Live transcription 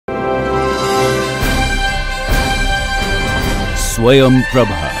Swayam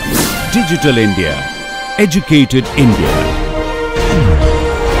Prabha. Digital India. Educated India.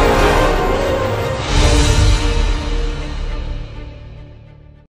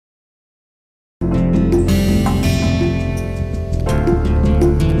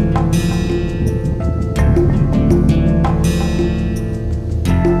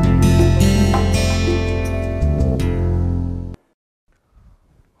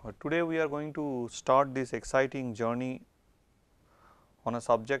 Today we are going to start this exciting journey on a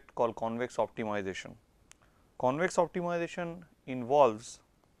subject called convex optimization. Convex optimization involves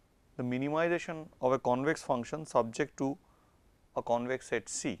the minimization of a convex function subject to a convex set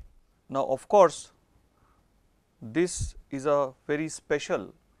C. Now, of course, this is a very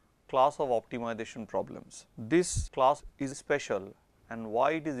special class of optimization problems. This class is special, and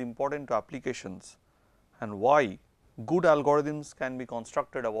why it is important to applications and why good algorithms can be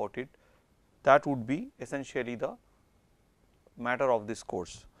constructed about it, that would be essentially the matter of this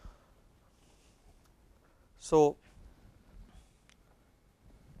course. So,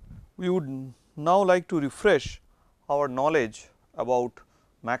 we would now like to refresh our knowledge about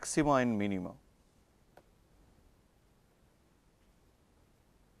maxima and minima.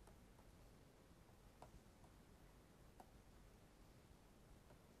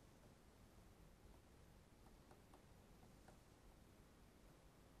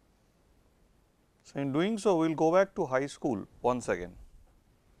 So, in doing so, we will go back to high school once again,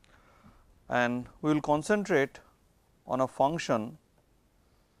 and we will concentrate on a function,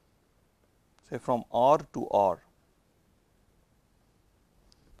 say from R to R,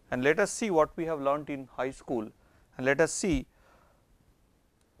 and let us see what we have learnt in high school, and let us see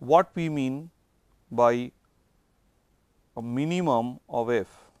what we mean by a minimum of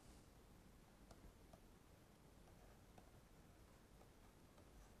f.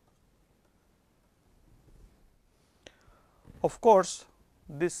 Of course,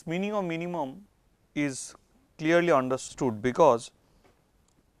 this meaning of minimum is clearly understood because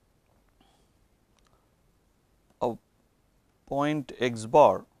a point x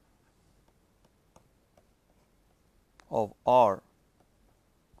bar of R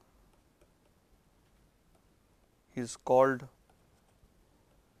is called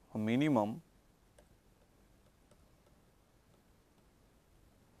a minimum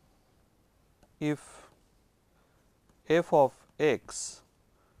if f of x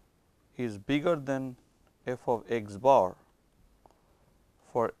is bigger than f of x bar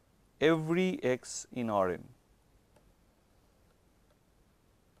for every x in Rn,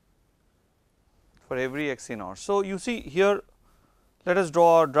 for every x in R. So, you see here, let us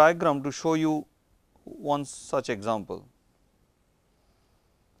draw a diagram to show you one such example.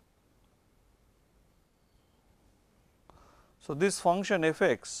 So, this function f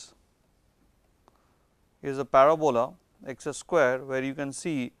x is a parabola x square, where you can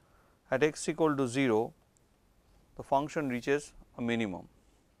see at x equal to 0 the function reaches a minimum.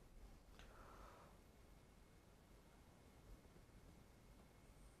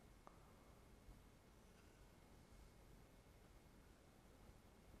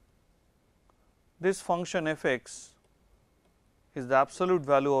 This function f x is the absolute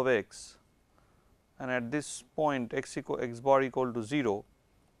value of x, and at this point x bar equal to 0,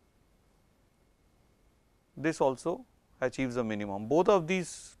 this also achieves a minimum. Both of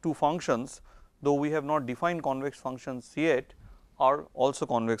these two functions, though we have not defined convex functions yet, are also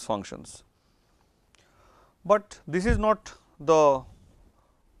convex functions. But this is not the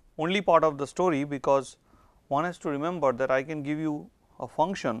only part of the story, because one has to remember that I can give you a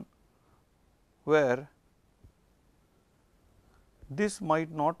function where this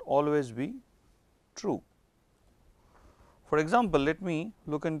might not always be true. For example, let me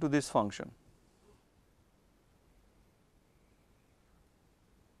look into this function.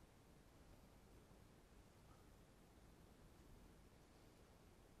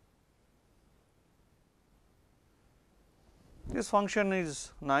 This function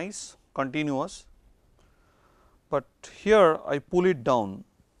is nice, continuous, but here I pull it down.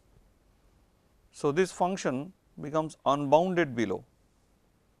 So, this function becomes unbounded below.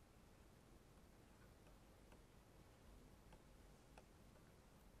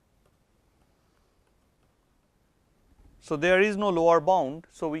 So, there is no lower bound.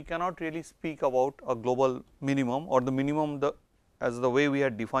 So, we cannot really speak about a global minimum or the minimum as the way we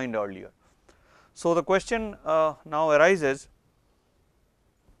had defined earlier. So, the question now arises,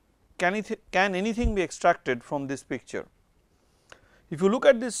 can anything be extracted from this picture? If you look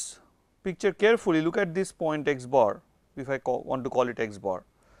at this picture carefully, look at this point x bar, if I want to call it x bar,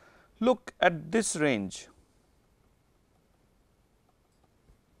 look at this range.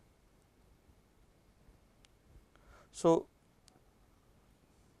 So,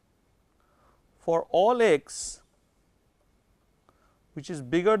 for all x which is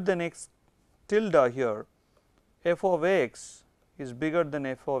bigger than x tilde here, f of x is bigger than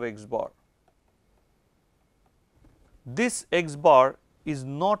f of x bar. This x bar is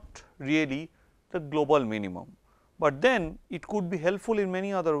not really the global minimum, but then it could be helpful in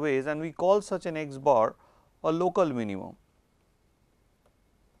many other ways, and we call such an x bar a local minimum.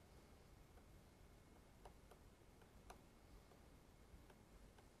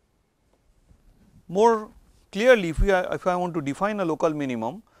 More clearly, if I want to define a local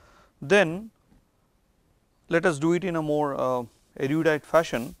minimum, then let us do it in a more erudite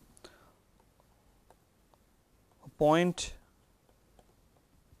fashion. A point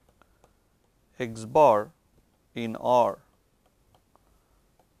x bar in R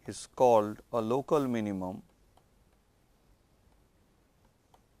is called a local minimum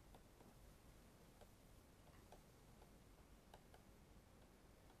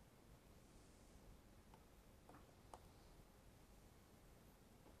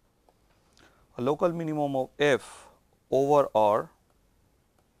of f over R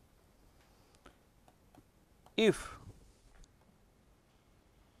if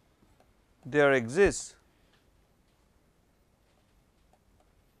there exists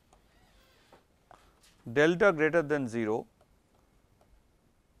delta greater than 0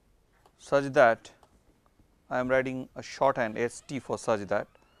 such that I am writing a shorthand ST for such that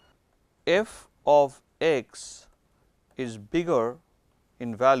f of x is bigger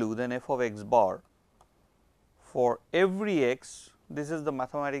in value than f of x bar for every x. This is the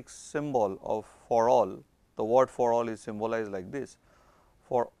mathematics symbol of for all. The word for all is symbolized like this: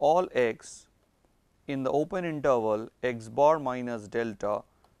 for all x in the open interval x bar minus delta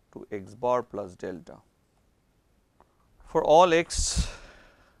to x bar plus delta. For all x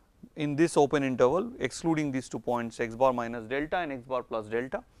in this open interval, excluding these 2 points x bar minus delta and x bar plus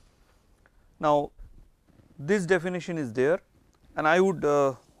delta. Now, this definition is there, and I would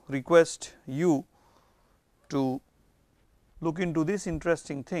request you to look into this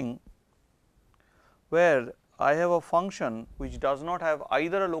interesting thing, where I have a function which does not have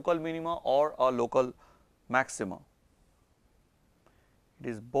either a local minima or a local maxima. It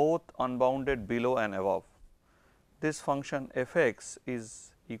is both unbounded below and above. This function f x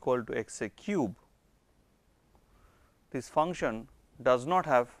is equal to x a cube. This function does not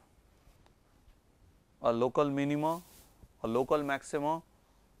have a local minima, a local maxima,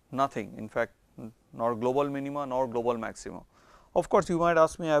 nothing, in fact nor global minima nor global maxima. Of course, you might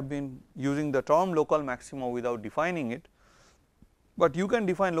ask me, I have been using the term local maxima without defining it, but you can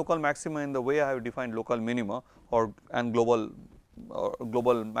define local maxima in the way I have defined local minima or and global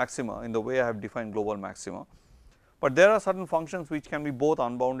maxima in the way I have defined global maxima. But there are certain functions which can be both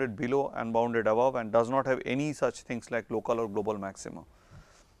unbounded below and bounded above and does not have any such things like local or global maxima.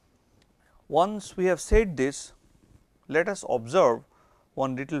 Once we have said this, let us observe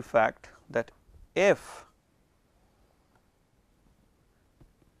one little fact, that f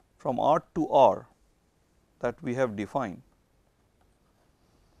from R to R that we have defined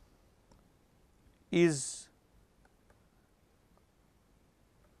is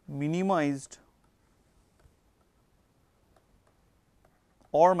minimized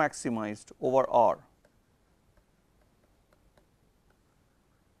or maximized over R.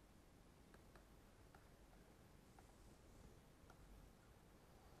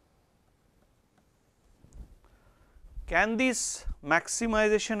 Can this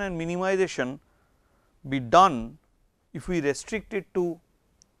maximization and minimization be done if we restrict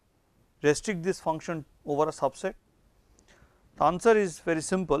this function over a subset? The answer is very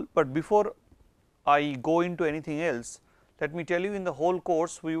simple, but before I go into anything else, let me tell you, in the whole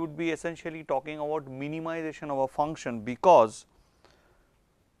course we would be essentially talking about minimization of a function, because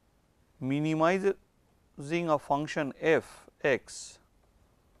minimizing a function f x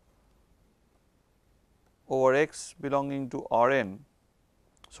over x belonging to Rn,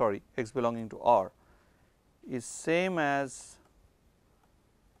 x belonging to R, is same as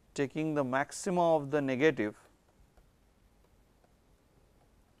taking the maxima of the negative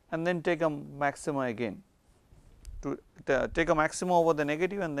and then take a maxima again, to take a maxima over the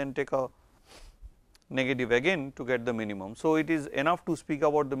negative and then take a negative again to get the minimum. So, it is enough to speak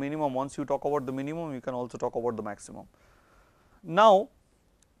about the minimum. Once you talk about the minimum, you can also talk about the maximum. Now,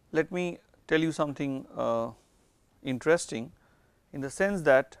 let me tell you something interesting, in the sense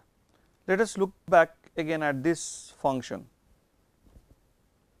that let us look back again at this function.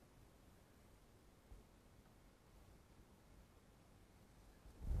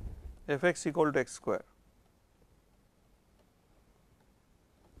 F x equal to x square.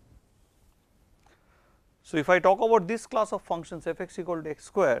 So, if I talk about this class of functions f x equal to x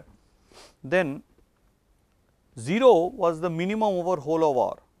square, then 0 was the minimum over whole of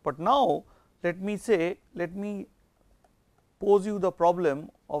R. But now let me pose you the problem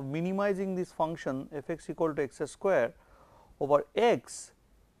of minimizing this function f x equal to x square over x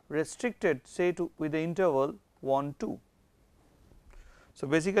restricted say to with the interval 1 2. So,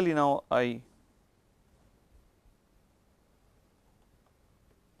 basically now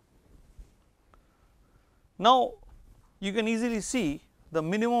now you can easily see the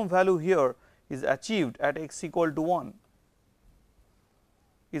minimum value here is achieved at x equal to 1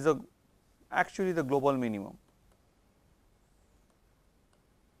 is actually the global minimum.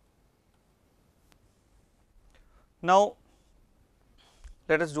 Now,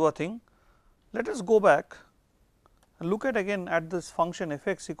 let us do a thing, let us go back and look at again at this function f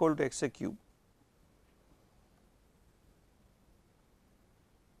x equal to x cube.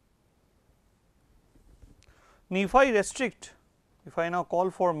 Now, if I restrict, if I now call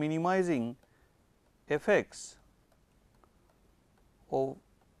for minimizing f x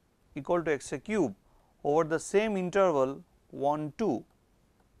equal to x cube over the same interval 1 2,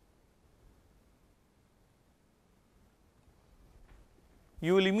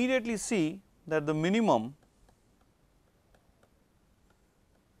 you will immediately see that the minimum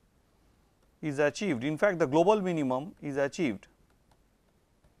is achieved. In fact, the global minimum is achieved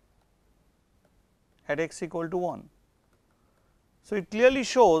at x equal to 1. So, it clearly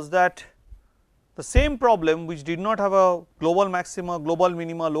shows that the same problem which did not have a global maxima, global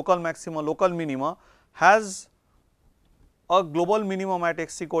minima, local maxima, local minima has a global minimum at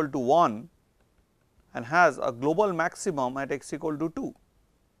x equal to 1 and has a global maximum at x equal to 2.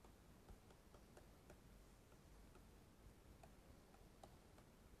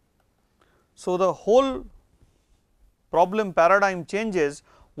 So, the whole problem paradigm changes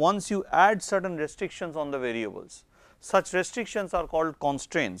once you add certain restrictions on the variables. Such restrictions are called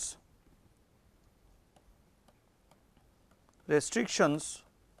constraints. Restrictions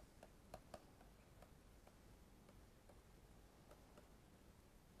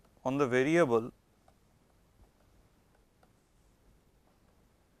on the variable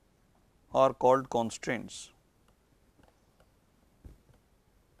are called constraints.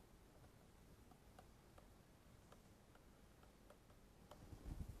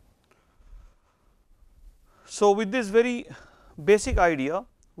 So, with this very basic idea,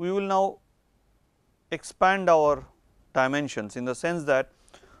 we will now expand our dimensions in the sense that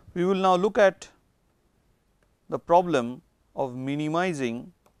we will now look at the problem of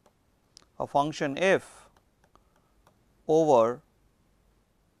minimizing a function f over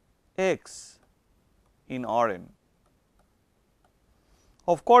x in Rn.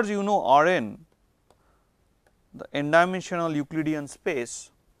 Of course, you know Rn, the n dimensional Euclidean space,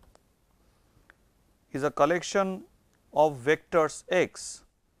 is a collection of vectors x,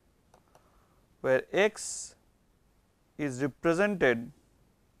 where x is represented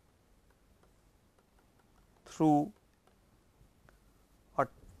through a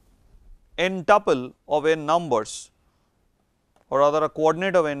n tuple of n numbers, or rather a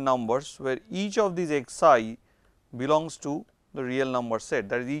coordinate of n numbers, where each of these xi belongs to the real number set,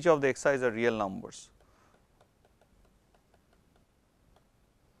 that is each of the xi's are real numbers.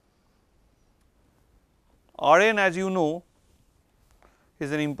 Rn, as you know,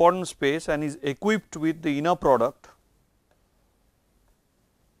 is an important space and is equipped with the inner product.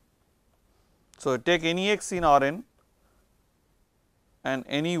 So, take any x in Rn and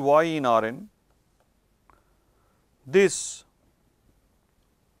any y in Rn, this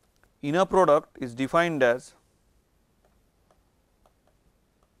inner product is defined as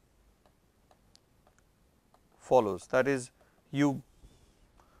follows, that is, you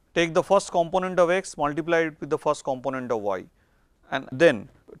take the first component of x, multiply it with the first component of y, and then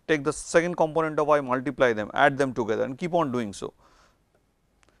take the second component of y, multiply them, add them together and keep on doing so.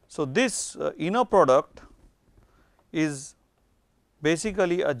 So, this inner product is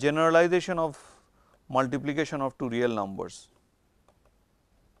basically a generalization of multiplication of two real numbers.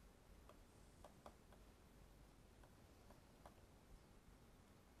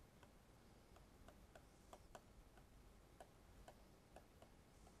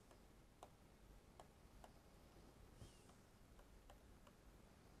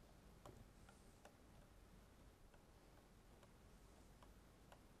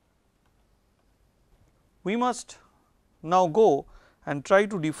 We must now go and try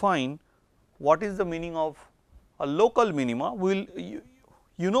to define what is the meaning of a local minima. We will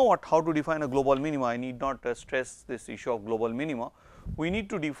you know how to define a global minima, I need not stress this issue of global minima. We need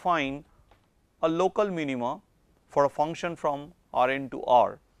to define a local minima for a function from Rn to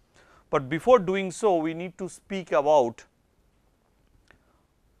R, but before doing so we need to speak about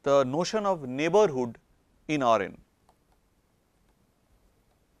the notion of neighborhood in Rn.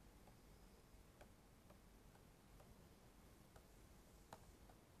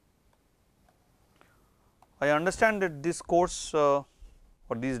 I understand that this course or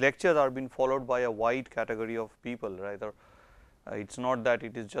these lectures are being followed by a wide category of people, rather it is not that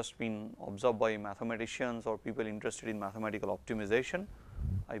it is just been observed by mathematicians or people interested in mathematical optimization.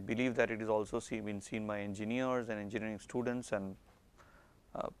 I believe that it is also been seen by engineers and engineering students and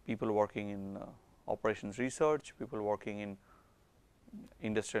people working in operations research, people working in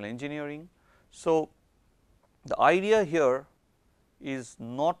industrial engineering. So, the idea here is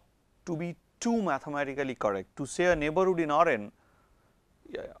not to be too mathematically correct. To say a neighborhood in Rn,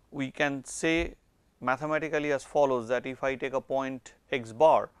 we can say mathematically as follows, that if I take a point x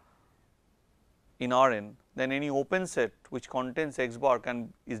bar in Rn, then any open set which contains x bar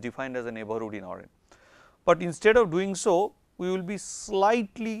is defined as a neighborhood in Rn. But instead of doing so, we will be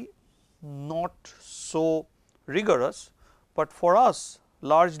slightly not so rigorous, but for us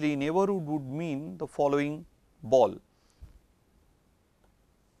largely neighborhood would mean the following ball.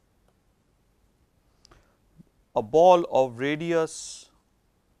 A ball of radius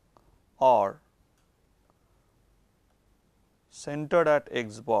r centered at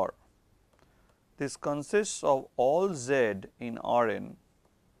x bar. This consists of all z in Rn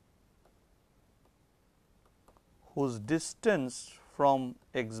whose distance from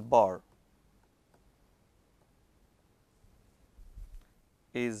x bar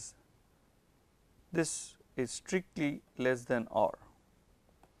is strictly less than r.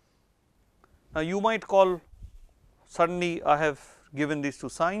 Now, you might call, suddenly I have given this to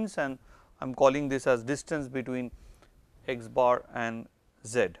signs and I am calling this as distance between x bar and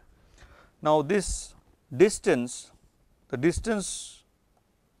z. Now, this distance, the distance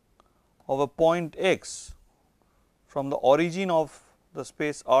of a point x from the origin of the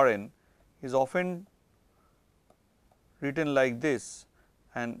space Rn is often written like this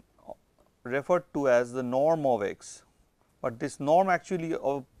and referred to as the norm of x, but this norm actually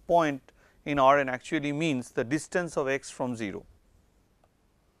of a point in Rn actually means the distance of x from 0.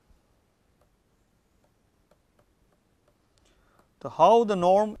 So, how the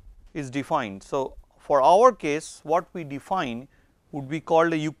norm is defined? So, for our case what we define would be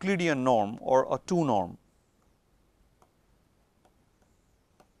called a Euclidean norm or a 2 norm.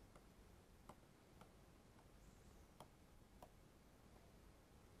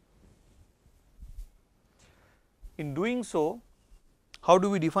 In doing so, how do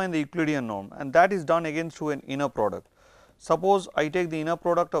we define the Euclidean norm? And that is done again through an inner product. Suppose I take the inner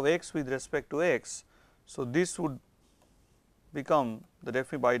product of x with respect to x. So, this would become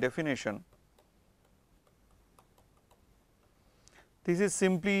by definition, this is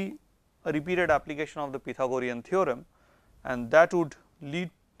simply a repeated application of the Pythagorean theorem, and that would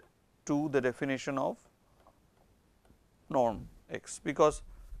lead to the definition of norm x, because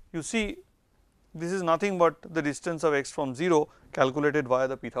you see this is nothing but the distance of x from 0 calculated via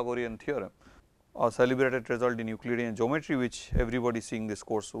the Pythagorean theorem, a celebrated result in Euclidean geometry, which everybody seeing this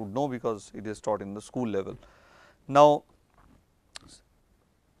course would know because it is taught in the school level. Now,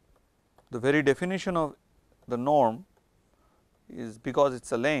 the very definition of the norm is, because it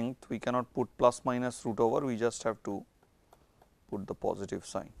is a length, we cannot put plus minus root over, we just have to put the positive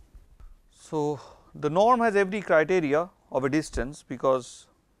sign. So, the norm has every criteria of a distance, because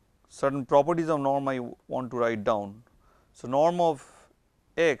certain properties of norm I want to write down. So, norm of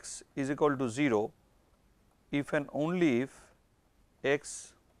x is equal to 0 if and only if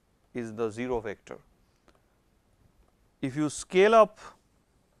x is the 0 vector. If you scale up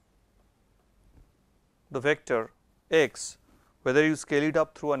the vector x, whether you scale it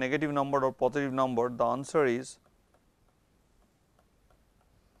up through a negative number or positive number, the answer is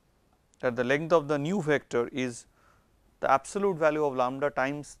that the length of the new vector is the absolute value of lambda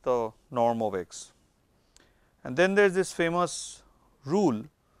times the norm of x. And then there is this famous rule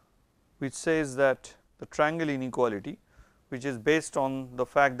which says that the triangle inequality, which is based on the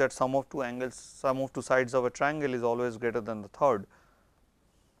fact that sum of two sides of a triangle is always greater than the third.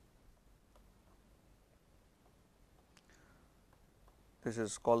 This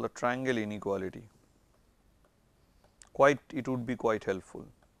is called the triangle inequality. It would be quite helpful.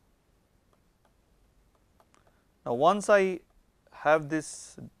 Now, once I have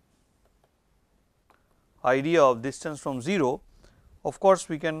this idea of distance from 0, of course,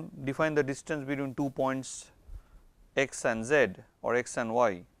 we can define the distance between 2 points x and z or x and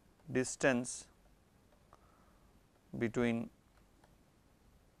y. Distance between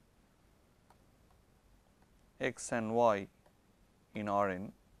x and y in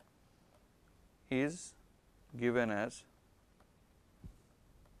Rn is given as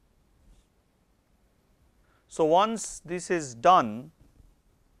So, once this is done,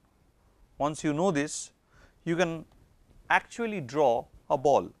 once you know this, you can actually draw a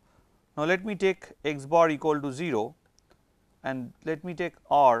ball. Now, let me take x bar equal to 0 and let me take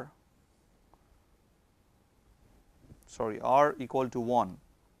r equal to 1.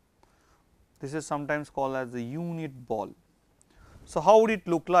 This is sometimes called as the unit ball. So, how would it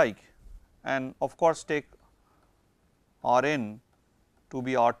look like? And of course, take R n to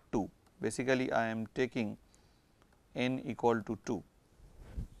be R 2. Basically, I am taking n equal to 2.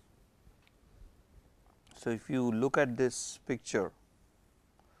 So, if you look at this picture,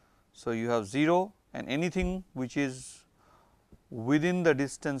 so you have 0 and anything which is within the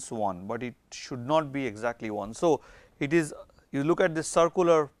distance 1, but it should not be exactly 1. So, it is, you look at this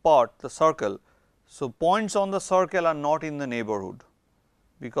circular part, the circle. So, points on the circle are not in the neighborhood,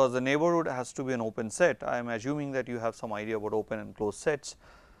 because the neighborhood has to be an open set. I am assuming that you have some idea about open and closed sets.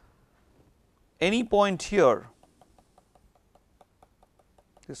 Any point here,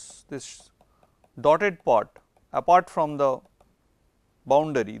 this dotted part apart from the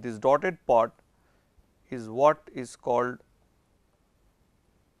boundary, this dotted part is what is called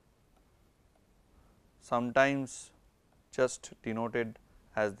sometimes just denoted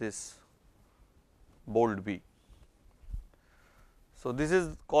as this bold B. So, this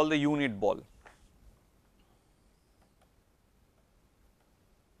is called the unit ball.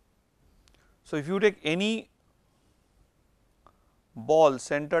 So, if you take any ball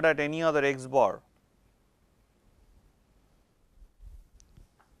centered at any other x bar,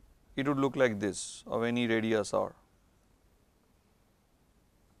 it would look like this of any radius r.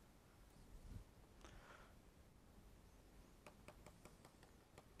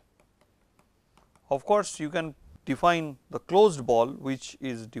 Of course, you can define the closed ball, which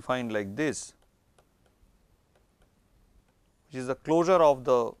is defined like this, which is the closure of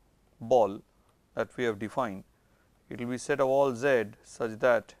the ball that we have defined. It will be set of all z such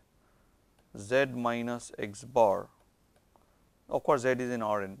that z minus x bar, of course, z is in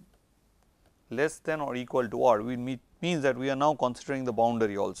R n, less than or equal to r, means that we are now considering the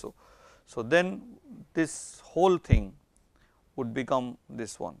boundary also. So, then this whole thing would become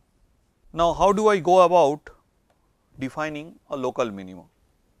this one. Now, how do I go about defining a local minima?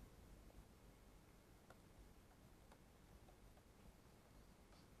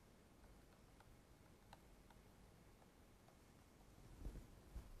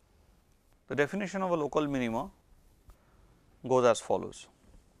 The definition of a local minima goes as follows.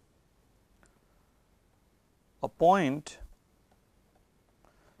 A point,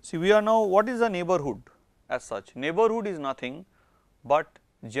 see, we are now, what is the neighborhood as such? Neighborhood is nothing but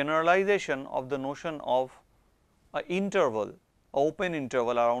generalization of the notion of a interval, a open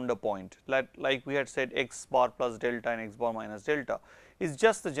interval around a point, like we had said x bar plus delta and x bar minus delta is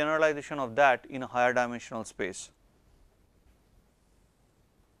just the generalization of that in a higher dimensional space.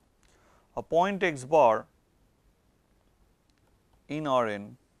 A point x bar in R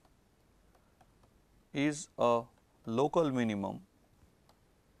n is a local minimum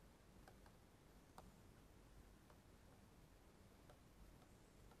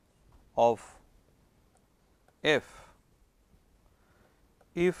of f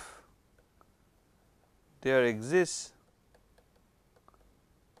if there exists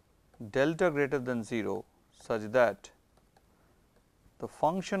delta greater than 0 such that the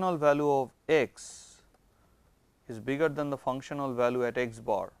functional value of x is bigger than the functional value at x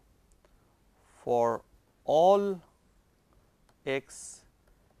bar for all x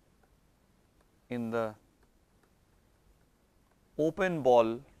in the open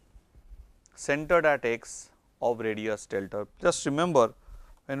ball centered at x of radius delta. Just remember,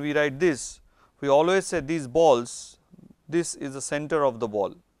 when we write this, we always say these balls, this is the center of the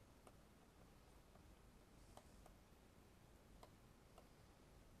ball.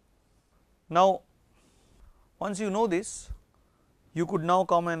 Now, once you know this, you could now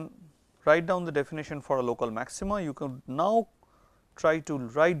come and write down the definition for a local maxima. You could now try to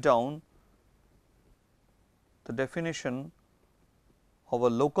write down the definition of a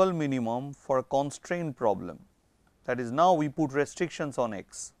local minimum for a constraint problem. That is, now we put restrictions on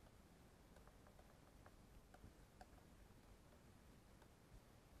x.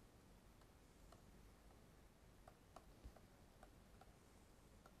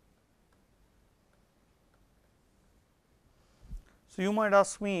 So, you might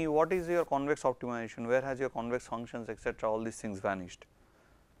ask me, what is your convex optimization, where has your convex functions, etc., all these things vanished.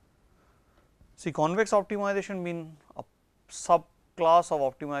 See, convex optimization means a subclass of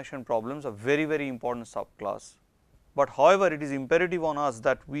optimization problems, a very, very important subclass. But however, it is imperative on us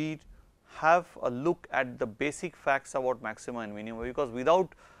that we have a look at the basic facts about maxima and minima, because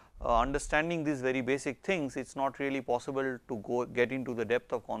without understanding these very basic things, it is not really possible to get into the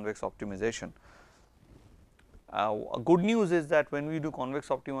depth of convex optimization. A good news is that when we do convex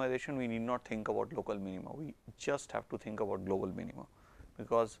optimization, we need not think about local minima, we just have to think about global minima,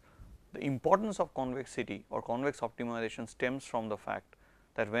 because the importance of convexity or convex optimization stems from the fact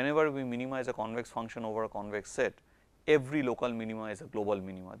that whenever we minimize a convex function over a convex set, every local minima is a global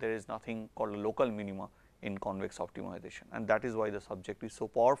minima. There is nothing called a local minima in convex optimization, and that is why the subject is so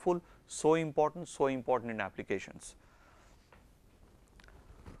powerful, so important in applications.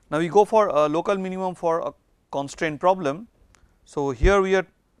 Now, we go for a local minimum for a constraint problem. So, here we are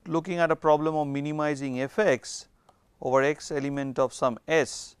looking at a problem of minimizing f x over x element of some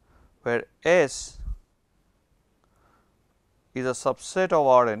s, where S is a subset of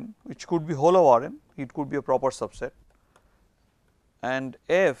R n, which could be whole of R n, it could be a proper subset, and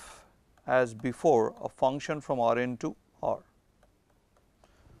f as before a function from R n to R.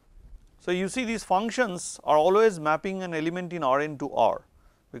 So, you see these functions are always mapping an element in R n to R,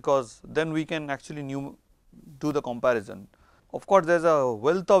 because then we can actually do the comparison. Of course, there is a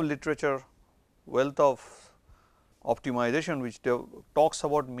wealth of literature, wealth of optimization which talks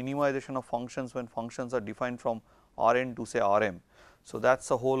about minimization of functions when functions are defined from R n to say R m. So, that is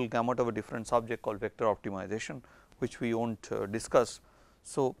a whole gamut of a different subject called vector optimization, which we will not discuss.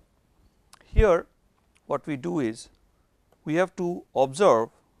 So, here what we do is we have to observe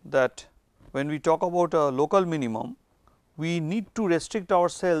that when we talk about a local minimum, we need to restrict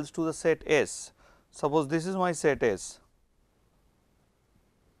ourselves to the set S. Suppose this is my set S,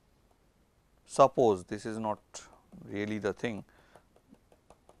 suppose this is not really the thing,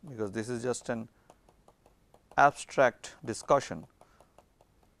 because this is just an abstract discussion.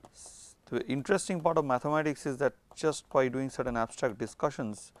 The interesting part of mathematics is that just by doing certain abstract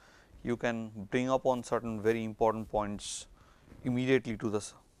discussions, you can bring upon certain very important points immediately to the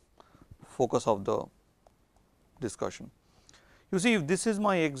focus of the discussion. You see, if this is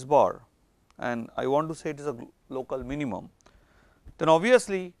my x bar and I want to say it is a local minimum, then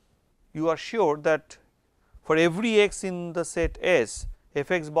obviously you are sure that for every x in the set S,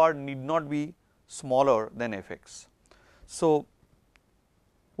 f x bar need not be smaller than f x. So,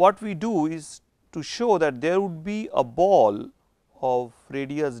 what we do is to show that there would be a ball of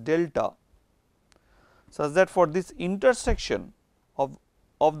radius delta, such that for this intersection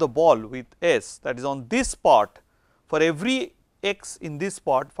of the ball with S, that is on this part, for every x in this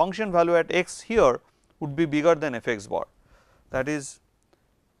part, function value at x here would be bigger than f x bar. That is,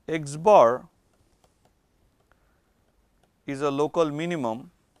 x bar is a local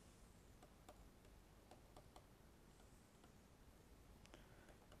minimum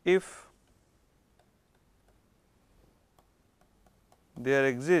if there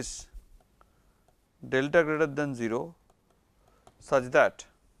exists delta greater than 0, such that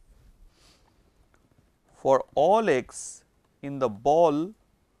for all x in the ball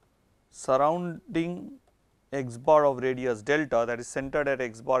surrounding x bar of radius delta, that is centered at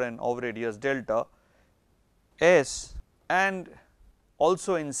x bar and of radius delta, S and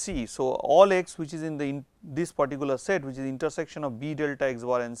also in C. So, all x which is in this particular set, which is intersection of B delta x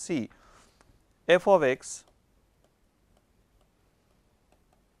bar and C, f of x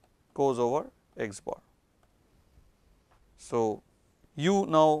goes over x bar. So, you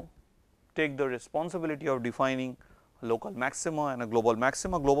now take the responsibility of defining a local maxima and a global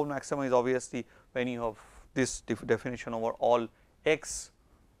maxima. Global maxima is obviously when you have this definition over all x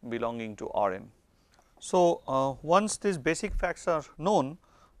belonging to R n. So, once these basic facts are known,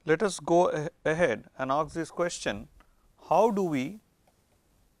 let us go ahead and ask this question: how do we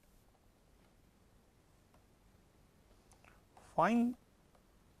find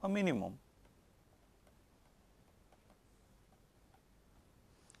a minimum?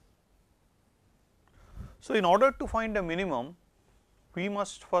 So, in order to find a minimum, we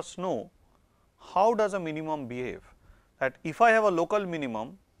must first know how does a minimum behave. That if I have a local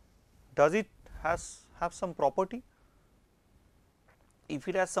minimum, does it have some property? If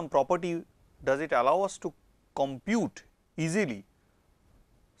it has some property, does it allow us to compute easily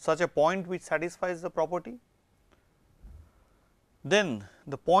such a point which satisfies the property? Then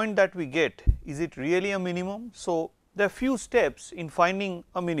the point that we get, is it really a minimum? So, there are few steps in finding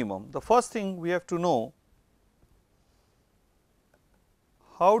a minimum. The first thing we have to know,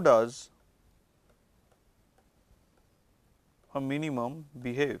 how does a minimum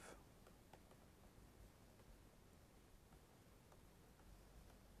behave?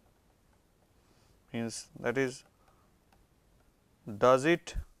 Means that is, does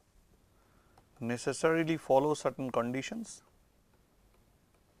it necessarily follow certain conditions?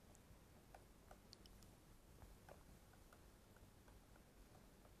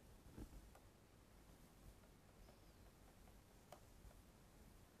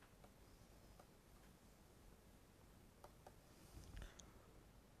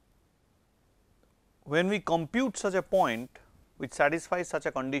 when we compute such a point which satisfies such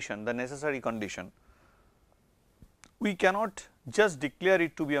a condition, the necessary condition, we cannot just declare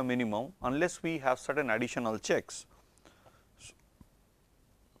it to be a minimum unless we have certain additional checks.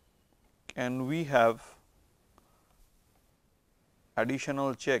 And we have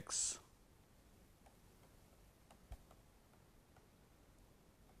additional checks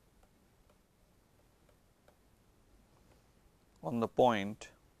on the point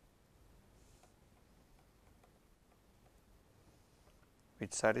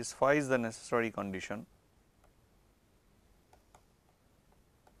which satisfies the necessary condition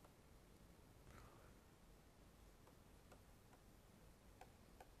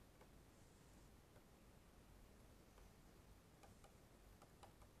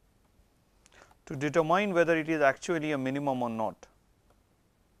to determine whether it is actually a minimum or not.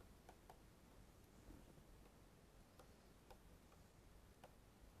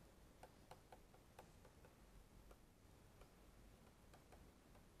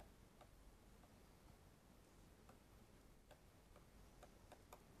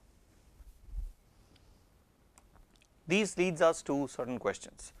 These leads us to certain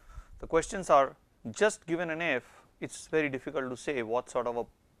questions. The questions are, just given an f, it is very difficult to say what sort of a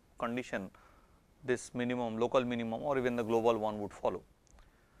condition this minimum, local minimum or even the global one would follow.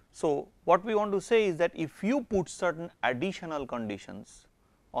 So, what we want to say is that if you put certain additional conditions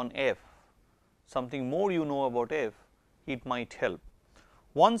on f, something more you know about f, it might help.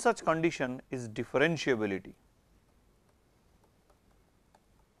 One such condition is differentiability.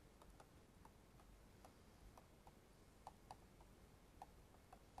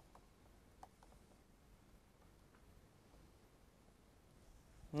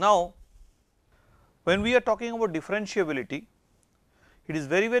 Now, when we are talking about differentiability, it is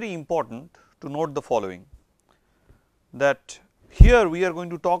very important to note the following, that here we are going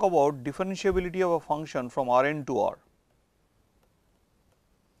to talk about differentiability of a function from Rn to R.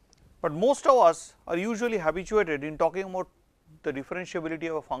 But most of us are usually habituated in talking about the differentiability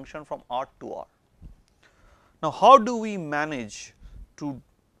of a function from R to R. Now, how do we manage to,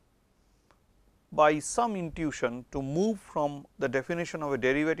 by some intuition, to move from the definition of a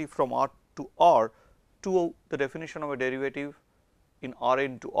derivative from R to R to the definition of a derivative in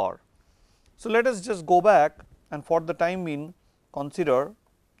Rn to R. So, let us just go back and for the time being consider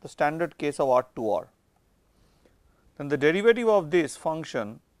the standard case of R to R. Then the derivative of this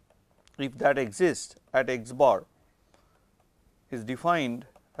function, if that exists at x bar, is defined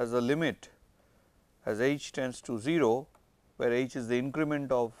as a limit as h tends to 0, where h is the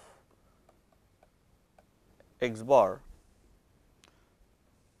increment of x bar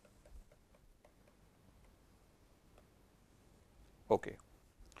Okay.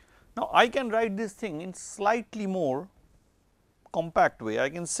 Now, I can write this thing in slightly more compact way. I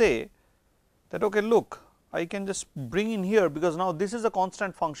can say that okay, look, I can just bring in here, because now this is a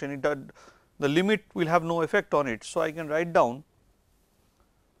constant function, it the limit will have no effect on it. So, I can write down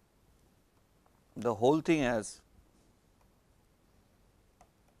the whole thing as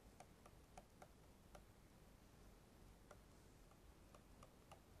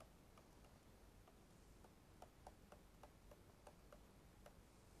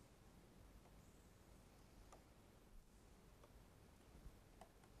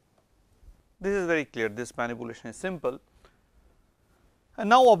this is very clear, this manipulation is simple. And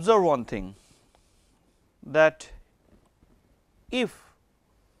now observe one thing, that if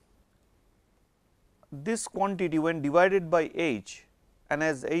this quantity when divided by h and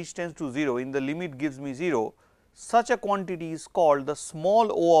as h tends to 0 in the limit gives me 0, such a quantity is called the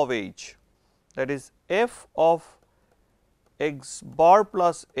small o of h, that is f of x bar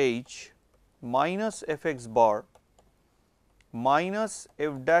plus h minus f x bar minus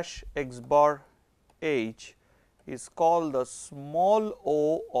f dash x bar h is called the small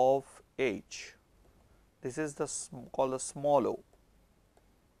o of h. This is the called the small o.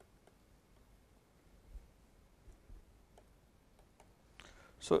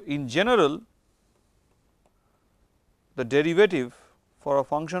 So, in general, the derivative for a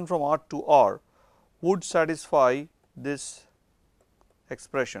function from R to R would satisfy this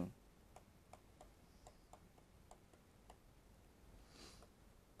expression.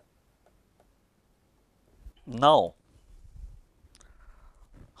 Now,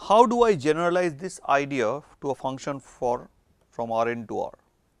 how do I generalize this idea to a function from Rn to R?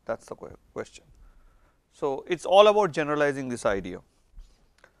 That is the question. So, it is all about generalizing this idea.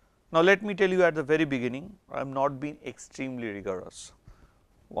 Now, let me tell you at the very beginning, I am not being extremely rigorous.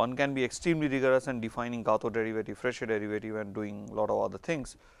 One can be extremely rigorous and defining Kato derivative, Fresher derivative and doing a lot of other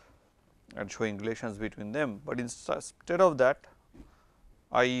things and showing relations between them, but instead of that,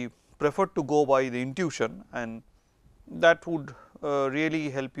 I preferred to go by the intuition, and that would really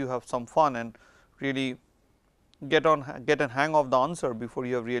help you have some fun and really get a hang of the answer before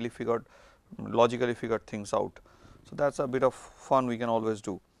you have really logically figured things out. So, that is a bit of fun we can always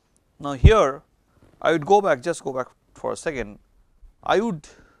do. Now, here I would just go back for a second. I would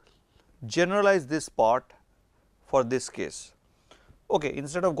generalize this part for this case. Okay,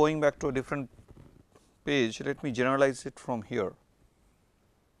 instead of going back to a different page, let me generalize it from here.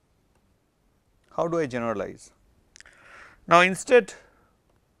 How do I generalize? Now, instead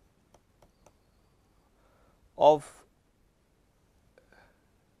of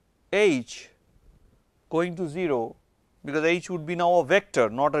h going to 0, because h would be now a vector,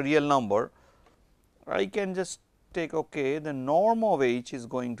 not a real number, I can just take the norm of h is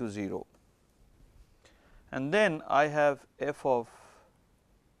going to 0, and then I have f of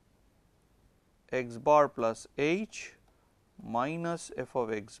x bar plus h minus f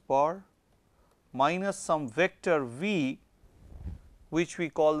of x bar minus some vector v, which we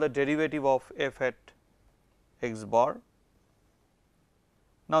call the derivative of f at x bar.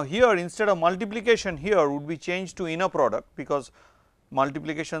 Now, here instead of multiplication, here would be changed to inner product, because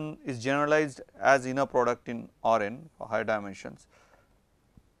multiplication is generalized as inner product in Rn for higher dimensions.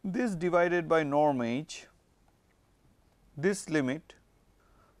 This divided by norm h, this limit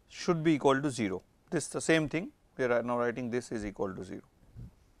should be equal to 0. This is the same thing, we are now writing this is equal to 0.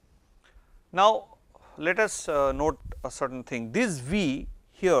 Now, let us note a certain thing. This v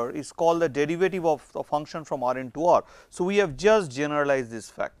here is called the derivative of the function from Rn to R. So, we have just generalized this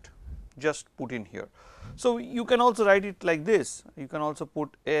fact, just put in here. So, you can also write it like this, you can also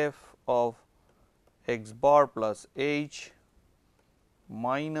put f of x bar plus h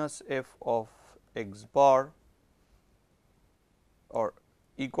minus f of x bar, or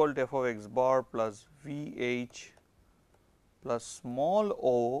equal to f of x bar plus v h plus small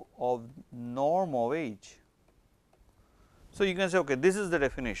o of norm of h. So, you can say this is the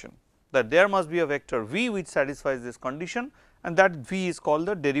definition, that there must be a vector v which satisfies this condition, and that v is called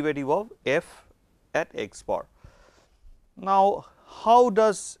the derivative of f at x bar. Now, how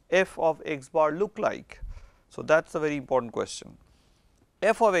does f of x bar look like? So, that is a very important question.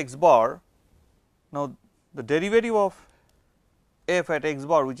 F of x bar, now the derivative of f at x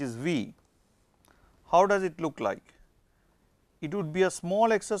bar, which is v, how does it look like? It would be a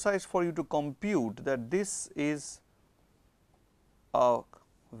small exercise for you to compute that this is a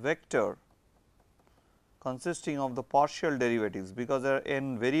vector consisting of the partial derivatives, because there are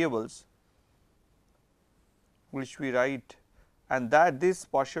n variables which we write, and that this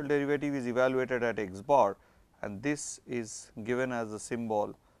partial derivative is evaluated at x bar, and this is given as the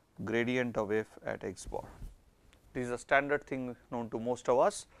symbol gradient of f at x bar. This is a standard thing known to most of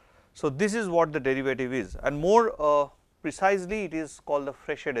us. So, this is what the derivative is, and more precisely it is called the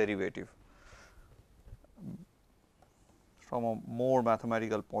Frechet derivative. From a more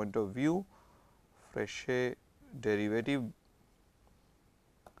mathematical point of view, Frechet derivative,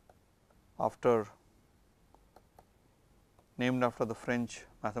 named after the French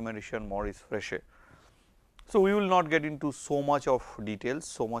mathematician Maurice Frechet. So, we will not get into so much of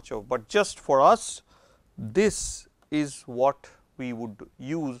details, but just for us, this is what we would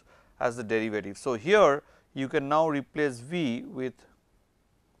use as the derivative. So, here you can now replace v with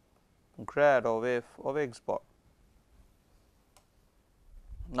grad of f of x bar.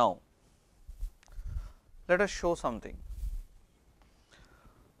 Now, let us show something.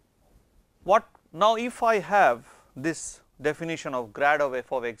 Now, if I have this definition of grad of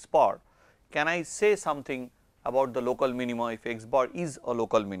f of x bar, can I say something about the local minima if x bar is a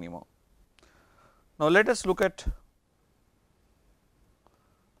local minima? Now, let us look at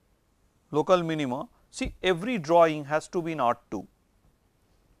local minima. See, every drawing has to be in R2.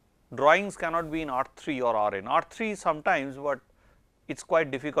 Drawings cannot be in R3 or Rn. R3 sometimes, but it is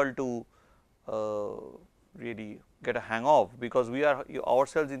quite difficult to really get a hang of, because we are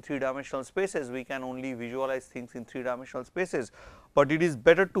ourselves in 3-dimensional spaces, we can only visualize things in 3-dimensional spaces, but it is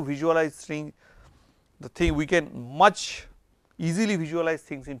better to visualize we can much easily visualize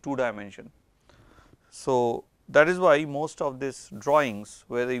things in 2 dimension. So, that is why most of these drawings,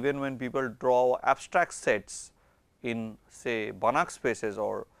 where even when people draw abstract sets in say Banach spaces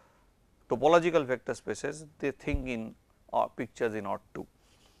or topological vector spaces, they think in pictures in R2.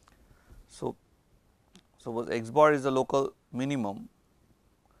 So, suppose x bar is the local minimum.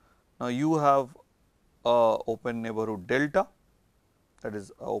 Now, you have a open neighborhood delta, that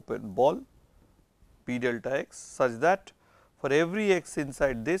is a open ball p delta x, such that for every x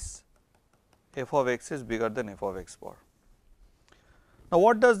inside this, f of x is bigger than f of x bar. Now,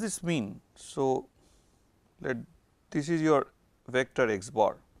 what does this mean? So, this is your vector x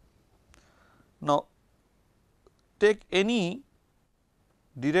bar. Now, take any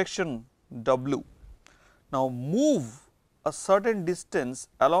direction w. Now, move a certain distance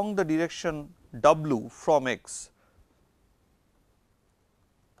along the direction w from x.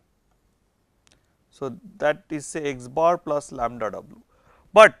 So, that is say x bar plus lambda w,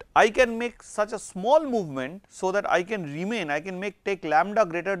 but I can make such a small movement so that I can remain, I can take lambda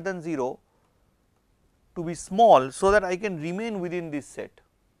greater than 0 to be small, so that I can remain within this set.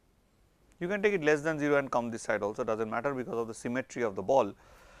 You can take it less than 0 and come this side also, does not matter because of the symmetry of the ball.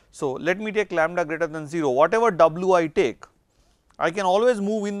 So, let me take lambda greater than 0, whatever w I take, I can always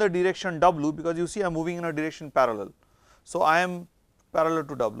move in the direction w, because you see I am moving in a direction parallel. So, I am parallel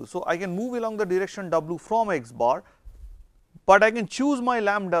to w. So, I can move along the direction w from x bar, but I can choose my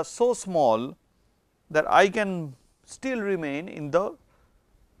lambda so small that I can still remain in the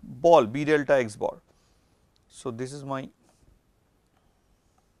ball b delta x bar. So, this is my.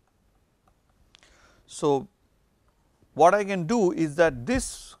 So, what I can do is that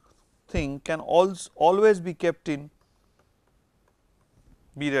this thing can always be kept in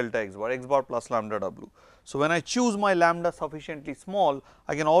b delta x bar plus lambda w. So, when I choose my lambda sufficiently small,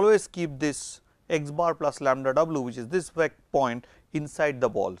 I can always keep this x bar plus lambda w, which is this point, inside the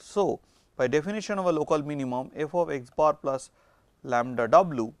ball. So, by definition of a local minimum, f of x bar plus lambda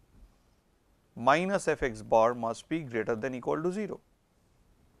w minus f x bar must be greater than equal to 0.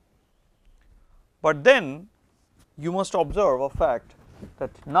 But then you must observe a fact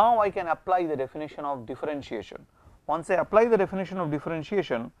that now I can apply the definition of differentiation. Once I apply the definition of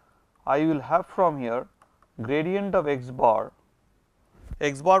differentiation, I will have from here gradient of x bar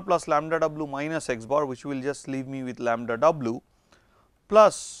plus lambda w minus x bar, which will just leave me with lambda w,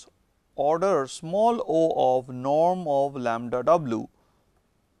 plus order small o of norm of lambda w,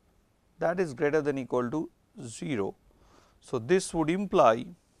 that is greater than equal to 0. So, this would imply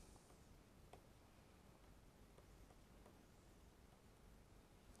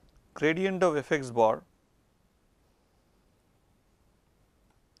gradient of f x bar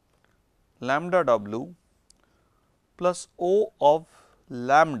lambda w plus o of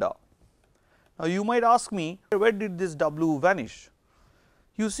lambda. Now, you might ask me, where did this w vanish?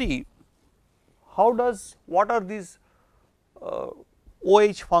 You see, what are these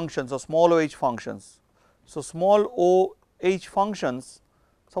OH functions or small OH functions? So, small OH functions,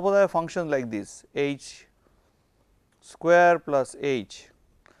 suppose I have functions like this h square plus h.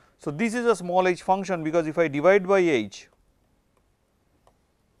 So, this is a small h function, because if I divide by h,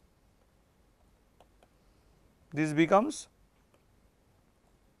 this becomes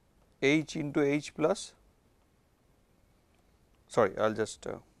h into h plus, sorry, I will just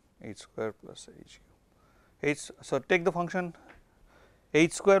h square plus h cube. So, take the function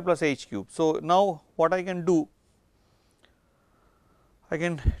h square plus h cube. So, now what I can do, I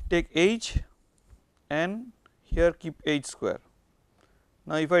can take h and here keep h square.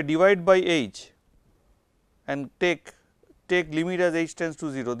 Now, if I divide by h and take limit as h tends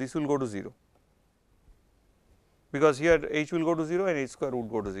to 0, this will go to 0, because here h will go to 0 and h square would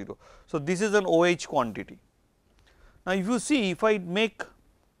go to 0. So, this is an OH quantity. Now, if you see, if I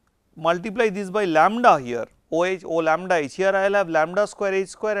multiply this by lambda here, OH O lambda h, here I will have lambda square h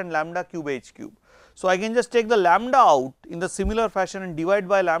square and lambda cube h cube. So, I can just take the lambda out in the similar fashion and divide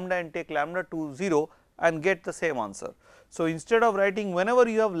by lambda and take lambda to 0 and get the same answer. So, instead of writing, whenever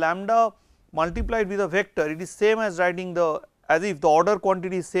you have lambda multiplied with a vector, it is same as writing as if the order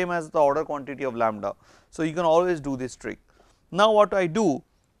quantity is same as the order quantity of lambda. So, you can always do this trick. Now, what I do,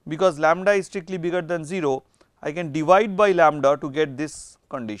 because lambda is strictly bigger than 0, I can divide by lambda to get this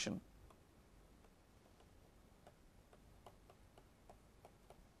condition.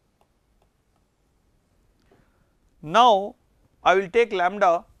 Now, I will take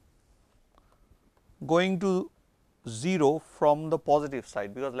lambda going to 0 from the positive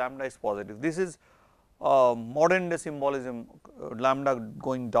side, because lambda is positive. This is modern day symbolism, lambda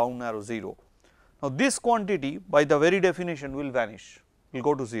going down arrow 0. Now, this quantity by the very definition will vanish, will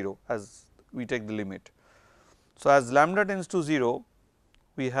go to 0 as we take the limit. So, as lambda tends to 0,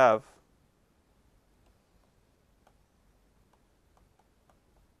 we have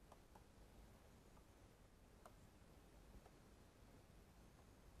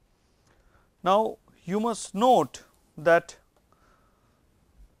now, you must note that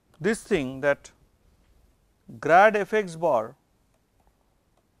this thing, that grad f x bar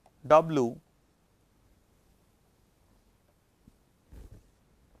w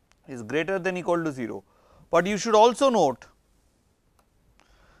is greater than equal to 0, but you should also note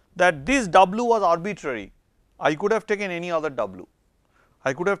that this w was arbitrary. I could have taken any other w,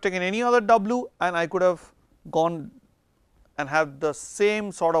 I could have taken any other w and I could have gone and have the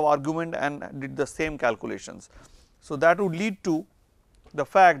same sort of argument and did the same calculations. So, that would lead to the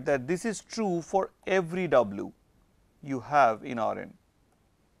fact that this is true for every W you have in Rn.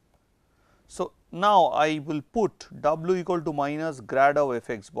 So, now I will put W equal to minus grad of f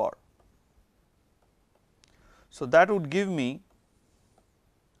x bar. So, that would give me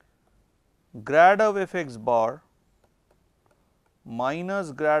grad of f x bar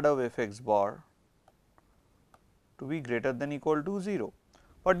minus grad of f x bar to be greater than equal to 0.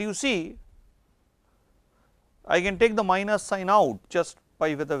 But you see, I can take the minus sign out just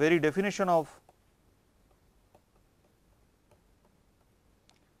by with the very definition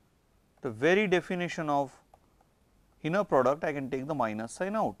of inner product, I can take the minus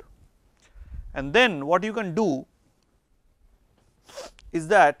sign out. And then what you can do is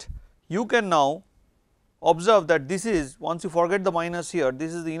that you can now observe that this is, once you forget the minus here,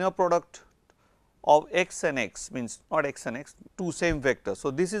 this is the inner product of x and x, means not x and x, two same vectors.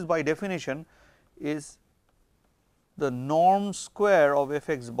 So, this is by definition is the norm square of f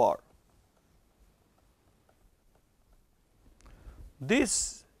x bar.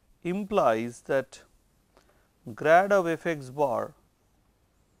 This implies that grad of f x bar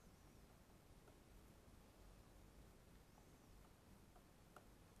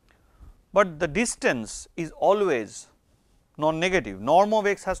but the distance is always non-negative. Norm of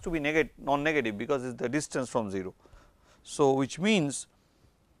x has to be non-negative because it is the distance from 0. So, which means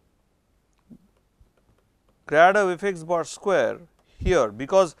grad of f x bar square here,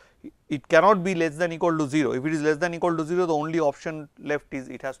 because it cannot be less than equal to 0. If it is less than equal to 0, the only option left is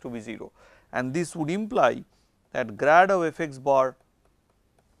it has to be 0, and this would imply that grad of f x bar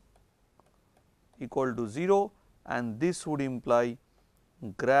equal to 0, and this would imply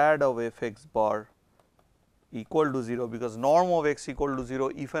grad of f x bar equal to 0, because norm of x equal to 0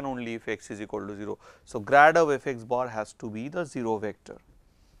 if and only if x is equal to 0. So, grad of f x bar has to be the 0 vector,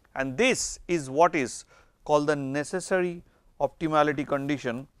 and this is what is called the necessary optimality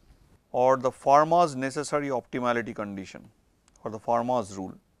condition or the Fermat's necessary optimality condition or the Fermat's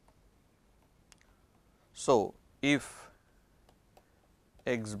rule. So, if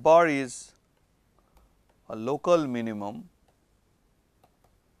x bar is a local minimum,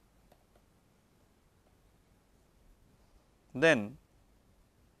 then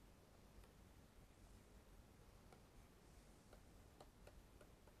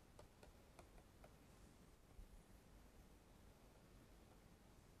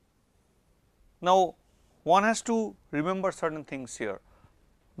now one has to remember certain things here,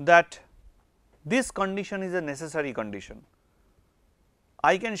 that this condition is a necessary condition.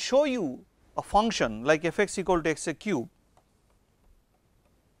 I can show you a function like f x equal to x a cube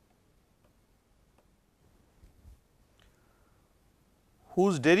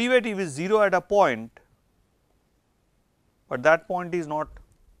whose derivative is 0 at a point, but that point is not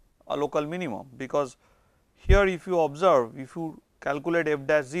a local minimum, because here if you observe, if you calculate f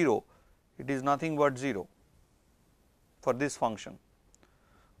dash 0, it is nothing but 0 for this function,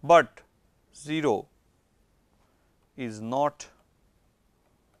 but 0 is not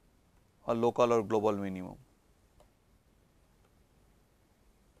a local or global minimum.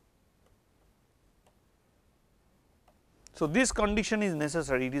 So, this condition is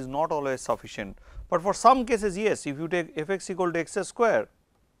necessary, it is not always sufficient, but for some cases yes, if you take f x equal to x square,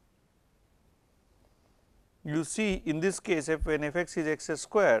 you see in this case when f x is x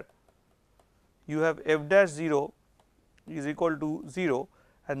square, you have f dash 0 is equal to 0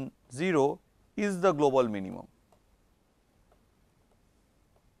 and 0 is the global minimum.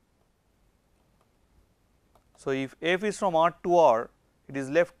 So, if f is from R to R, it is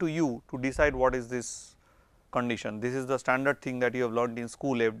left to you to decide what is this condition. This is the standard thing that you have learned in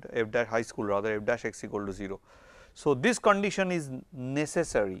school, f dash high school rather, f dash x equal to 0. So, this condition is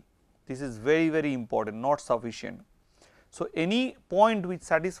necessary, this is very important, not sufficient. So, any point which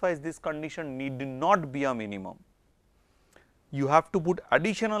satisfies this condition need not be a minimum. You have to put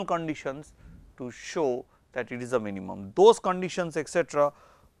additional conditions to show that it is a minimum. Those conditions etc.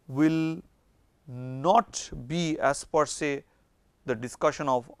 will not be as per se the discussion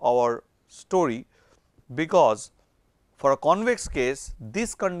of our story, because for a convex case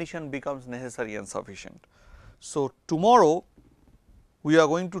this condition becomes necessary and sufficient. So, tomorrow we are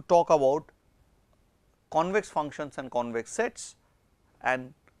going to talk about convex functions and convex sets,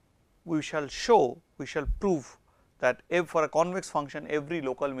 and we shall prove that if for a convex function every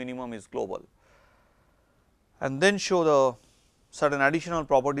local minimum is global, and then show the certain additional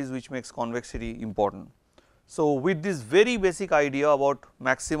properties which makes convexity important. So, with this very basic idea about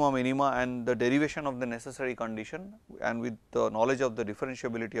maxima, minima and the derivation of the necessary condition, and with the knowledge of the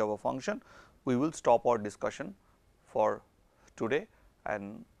differentiability of a function, we will stop our discussion for today,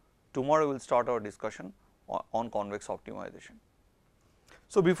 and tomorrow we will start our discussion on convex optimization.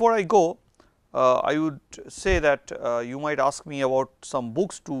 So, before I go, I would say that you might ask me about some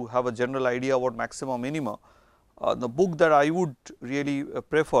books to have a general idea about maxima minima. The book that I would really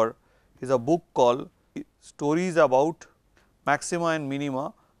prefer is a book called Stories About Maxima and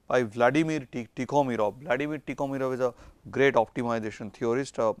Minima by Vladimir Tikhomirov. Vladimir Tikhomirov is a great optimization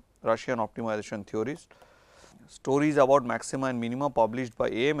theorist, a Russian optimization theorist. Stories About Maxima and Minima, published by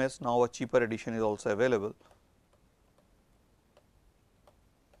AMS, now a cheaper edition is also available.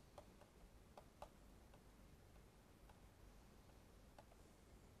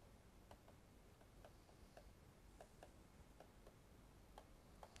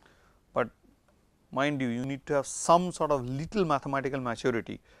 But mind you, you need to have some sort of little mathematical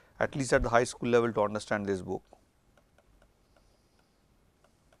maturity, at least at the high school level, to understand this book.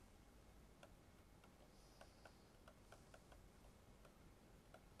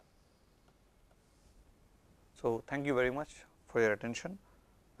 So, thank you very much for your attention,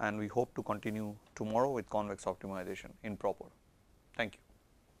 and we hope to continue tomorrow with convex optimization in proper.